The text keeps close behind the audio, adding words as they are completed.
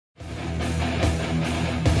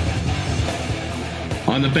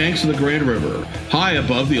on the banks of the Grand River, high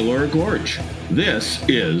above the Elora Gorge. This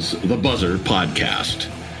is the Buzzr Podcast.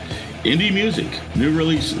 Indie music, new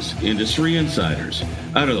releases, industry insiders,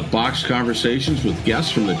 out-of-the-box conversations with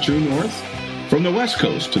guests from the true north, from the West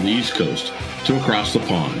Coast to the East Coast, to across the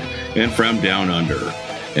pond, and from down under.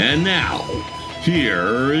 And now,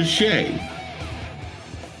 here is Shay.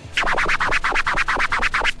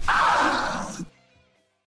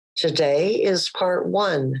 Today is part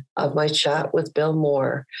one of my chat with Bill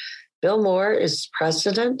Moore. Bill Moore is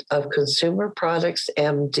president of Consumer Products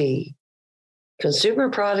MD.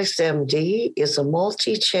 Consumer Products MD is a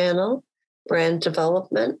multi-channel brand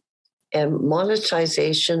development and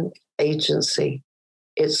monetization agency.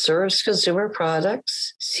 It serves consumer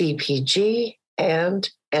products, CPG, and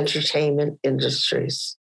entertainment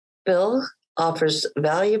industries. Bill offers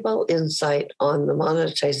valuable insight on the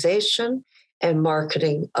monetization and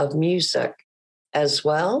marketing of music. As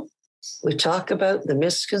well, we talk about the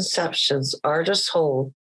misconceptions artists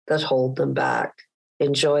hold that hold them back.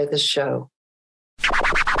 Enjoy the show.